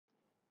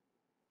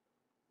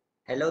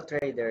Hello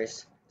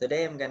traders,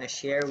 today I'm gonna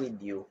share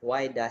with you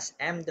why does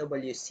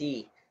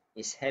MWC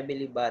is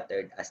heavily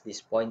battered at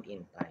this point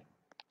in time.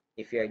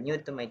 If you are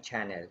new to my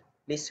channel,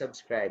 please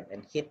subscribe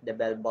and hit the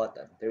bell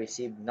button to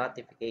receive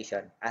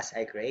notification as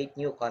I create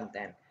new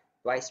content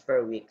twice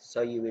per week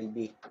so you will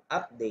be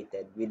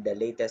updated with the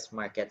latest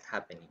market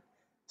happening.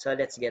 So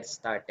let's get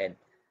started.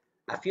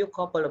 A few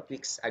couple of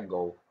weeks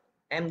ago,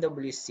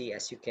 MWC,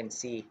 as you can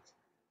see,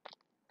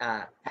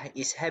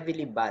 is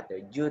heavily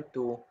battered due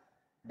to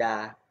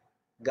the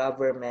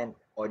government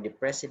or the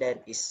president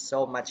is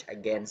so much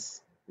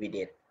against with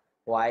it.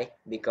 Why?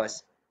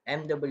 Because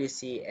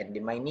MWC and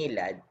the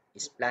Maynilad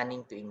is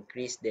planning to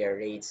increase their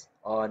rates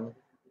on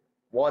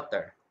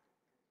water,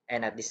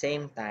 and at the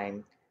same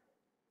time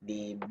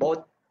the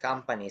both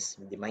companies,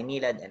 the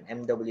Maynilad and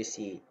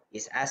MWC,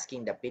 is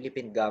asking the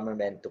Philippine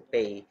government to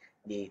pay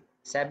the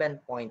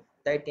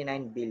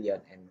 7.39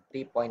 billion and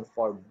 3.4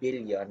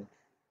 billion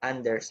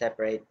under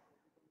separate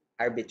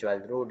arbitral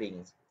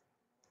rulings.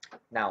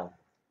 Now,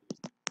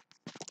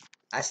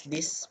 as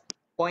this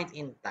point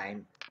in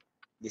time,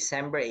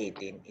 December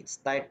 18, it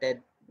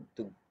started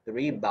to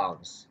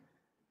rebounds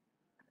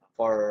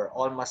for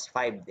almost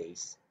 5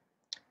 days.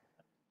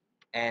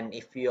 And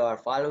if you are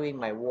following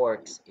my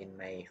works in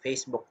my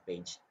Facebook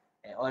page,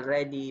 I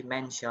already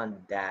mentioned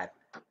that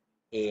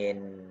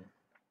in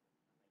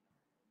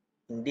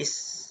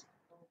this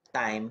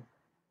time,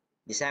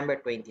 December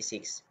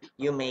 26,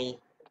 you may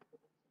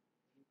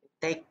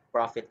take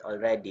profit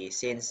already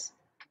since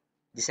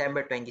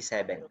December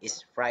 27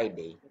 is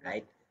Friday,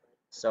 right?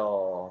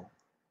 So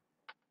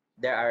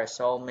there are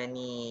so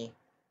many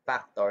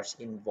factors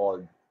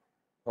involved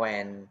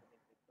when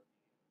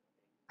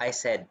I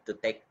said to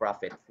take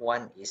profit.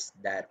 One is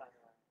that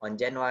on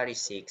January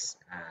 6,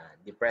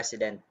 the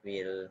president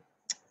will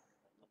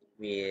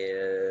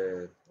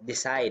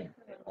decide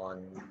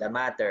on the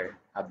matter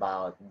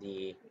about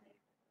the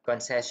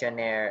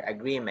concessionaire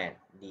agreement,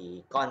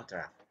 the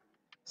contract.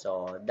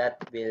 So that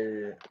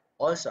will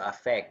also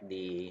affect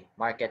the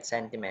market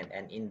sentiment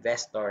and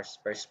investors'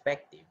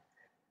 perspective.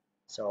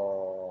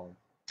 So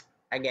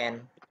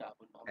again,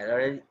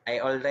 I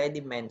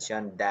already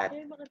mentioned that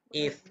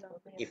if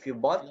you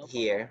bought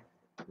here,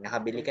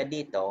 nakabili ka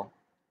dito,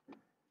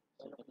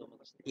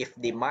 if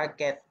the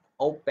market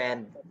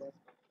opened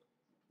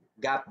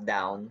gap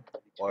down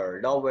or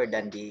lower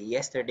than the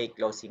yesterday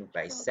closing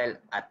price, sell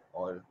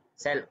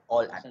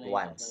all at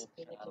once.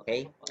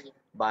 Okay?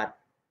 But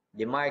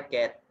the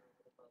market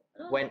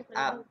went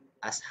up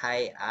as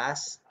high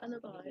as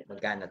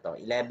magkano to?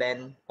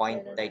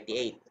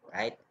 11.38,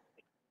 right?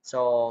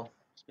 So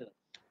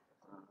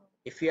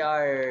if you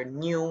are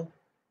new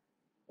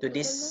to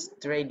this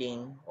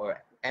trading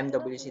or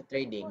MWC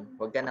trading,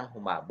 huwag ka nang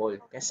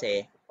humabol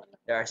kasi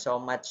there are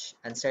so much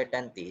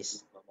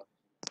uncertainties,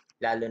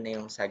 lalo na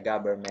yung sa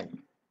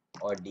government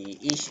or the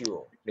issue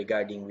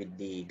regarding with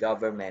the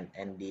government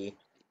and the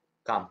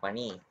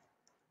company.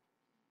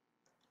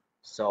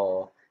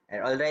 So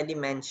I already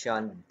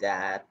mentioned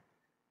that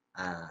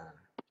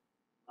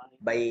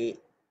by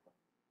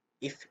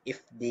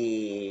if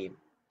the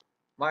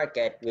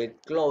market will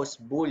close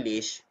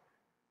bullish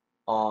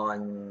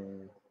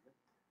on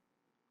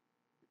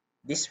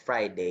this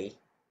Friday,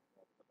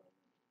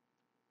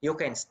 you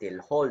can still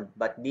hold,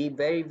 but be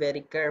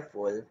very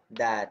careful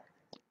that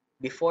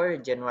before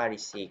January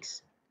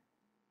 6,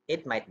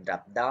 it might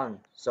drop down.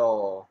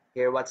 So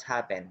here what's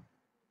happened.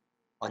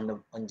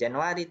 On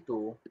January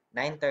 2,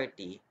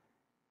 9:30,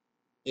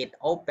 it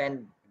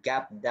opened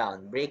gap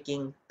down,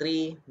 breaking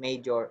three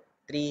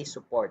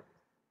support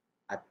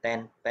at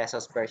 10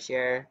 pesos per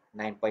share,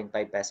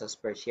 9.5 pesos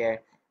per share,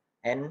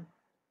 and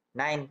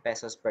 9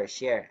 pesos per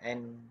share,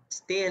 and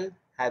still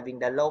having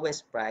the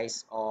lowest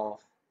price of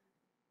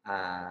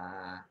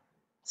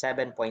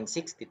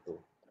 7.62,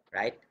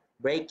 right?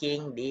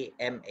 Breaking the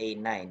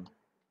MA9.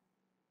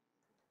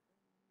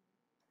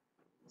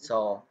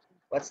 So,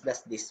 what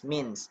does this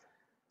means?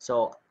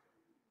 So,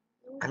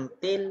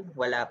 until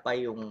wala pa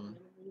yung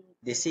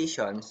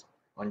decisions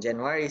on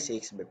January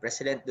 6 by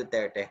President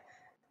Duterte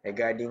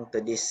regarding to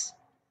this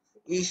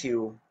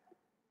issue,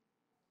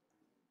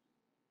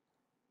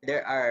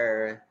 there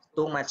are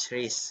too much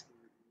risk.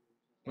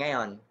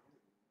 Ngayon,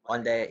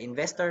 on the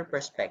investor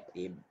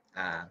perspective,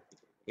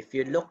 if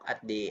you look at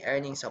the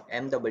earnings of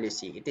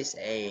MWC, it is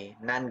a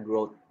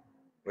non-growth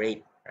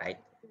rate, right?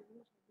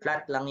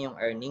 Flat lang yung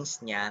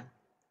earnings niya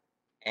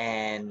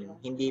and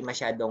hindi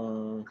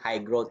masyadong high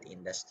growth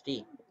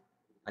industry.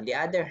 On the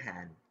other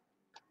hand,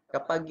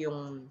 kapag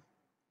yung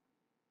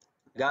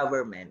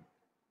government,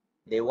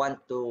 they want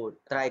to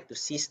try to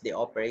seize the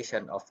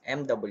operation of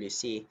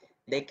MWC,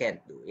 they can't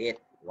do it.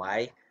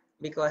 Why?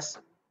 Because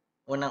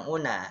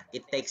unang-una,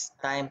 it takes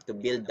time to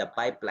build the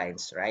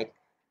pipelines, right?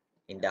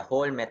 In the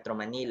whole Metro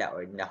Manila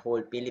or in the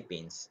whole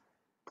Philippines.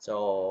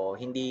 So,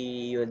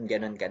 hindi yun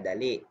ganun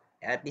kadali.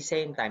 At the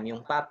same time,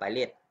 yung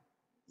papalit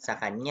sa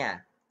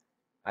kanya,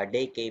 are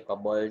they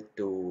capable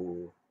to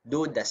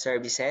do the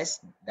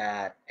services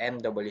that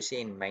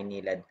MWC in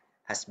Maynilad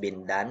has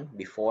been done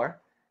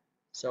before?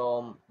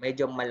 So,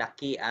 medyo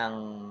malaki ang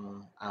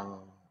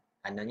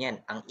ano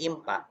niyan, ang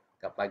impact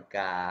kapag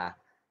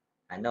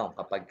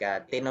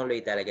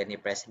tinuloy talaga ni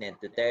President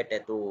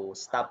Duterte to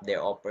stop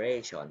their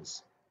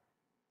operations.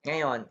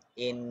 Ngayon,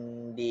 in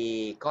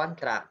the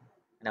contract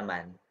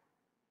naman,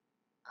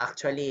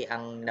 actually,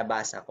 ang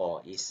nabasa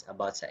ko is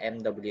about sa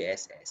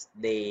MWSS.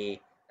 They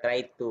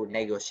try to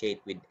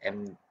negotiate with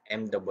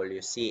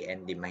MWC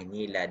and the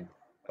Maynilad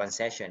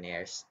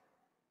concessionaires.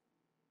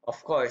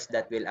 Of course,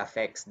 that will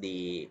affect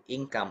the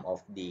income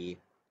of the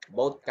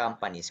both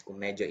companies kung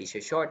medyo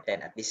isi-shorten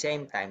at the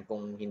same time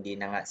kung hindi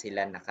na nga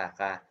sila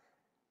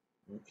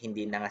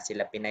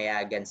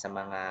pinayagan sa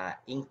mga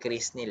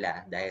increase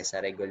nila dahil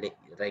sa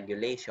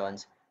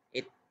regulations,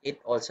 it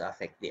also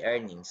affect the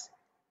earnings.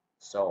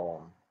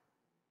 So,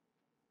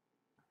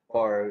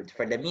 for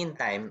the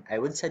meantime, I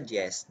would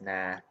suggest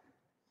na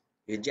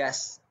you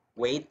just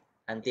wait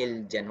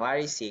until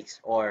January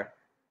 6 or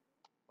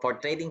for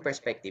trading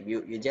perspective,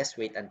 you just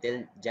wait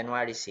until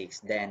January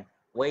 6, then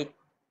wait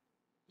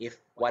if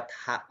what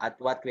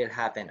will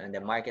happen on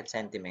the market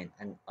sentiment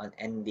and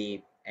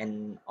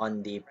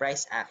on the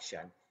price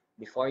action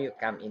before you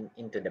come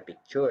into the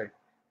picture.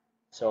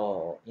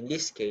 So, in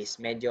this case,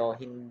 medyo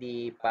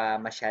hindi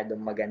pa masyadong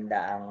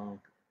maganda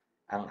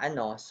ang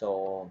ano,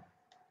 so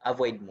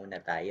avoid muna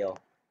tayo.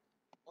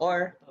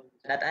 Or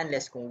not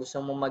unless kung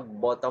gusto mo mag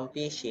bottom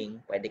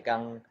fishing, pwede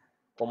kang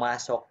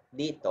pumasok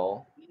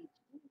dito,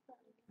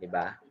 'di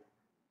ba?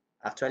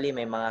 Actually,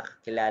 may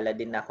mga kilala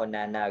din ako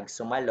na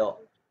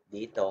nagsumalo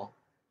dito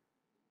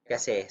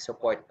kasi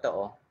support to,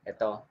 oh.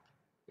 Ito,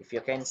 if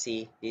you can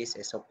see, this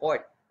is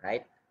support,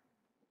 right?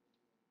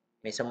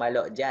 May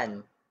sumalo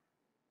dyan.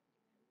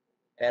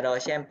 Pero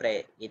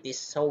syempre, it is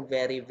so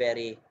very,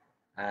 very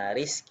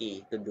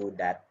risky to do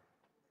that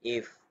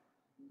if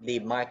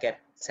the market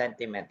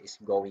sentiment is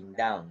going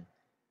down.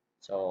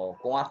 So,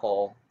 kung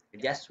ako,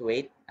 just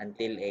wait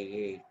until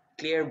a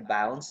clear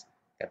bounce,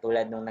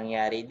 katulad nung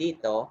nangyari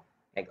dito,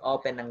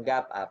 nag-open ng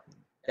gap up,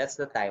 that's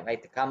the time I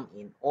come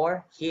in.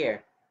 Or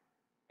here,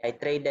 I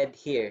traded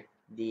here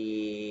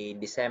the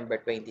December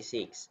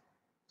 26.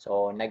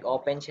 So,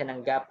 nag-open siya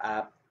ng gap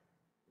up,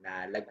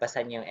 na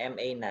lagpasan yung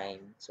MA9.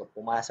 So,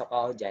 pumasok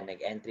ako dyan,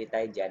 nag-entry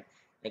tayo dyan,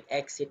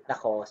 nag-exit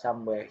ako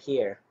somewhere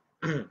here.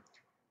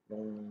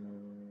 Nung,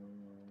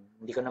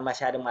 hindi ko na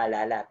masyadong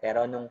maalala,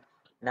 pero nung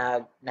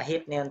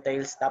na-hit na yung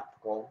tail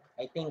stop ko,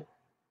 I think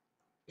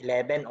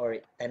 11 or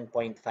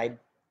 10.5.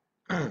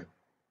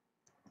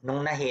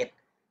 Nung na-hit,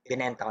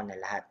 binenta ko na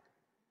lahat.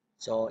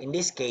 So, in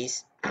this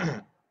case,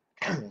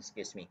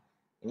 excuse me,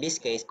 in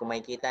this case, kung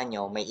makikita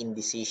nyo, may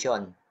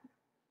indecision.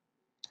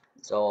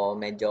 So,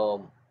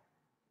 medyo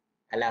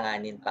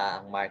alanganin pa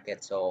ang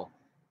market. So,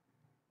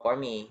 for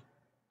me,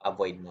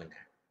 avoid muna.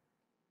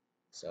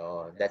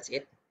 So, that's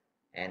it.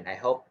 And I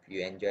hope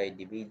you enjoyed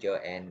the video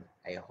and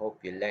I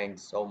hope you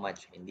learned so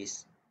much in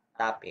this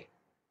topic.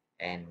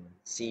 And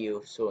see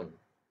you soon.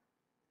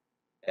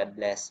 God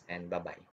bless and bye-bye.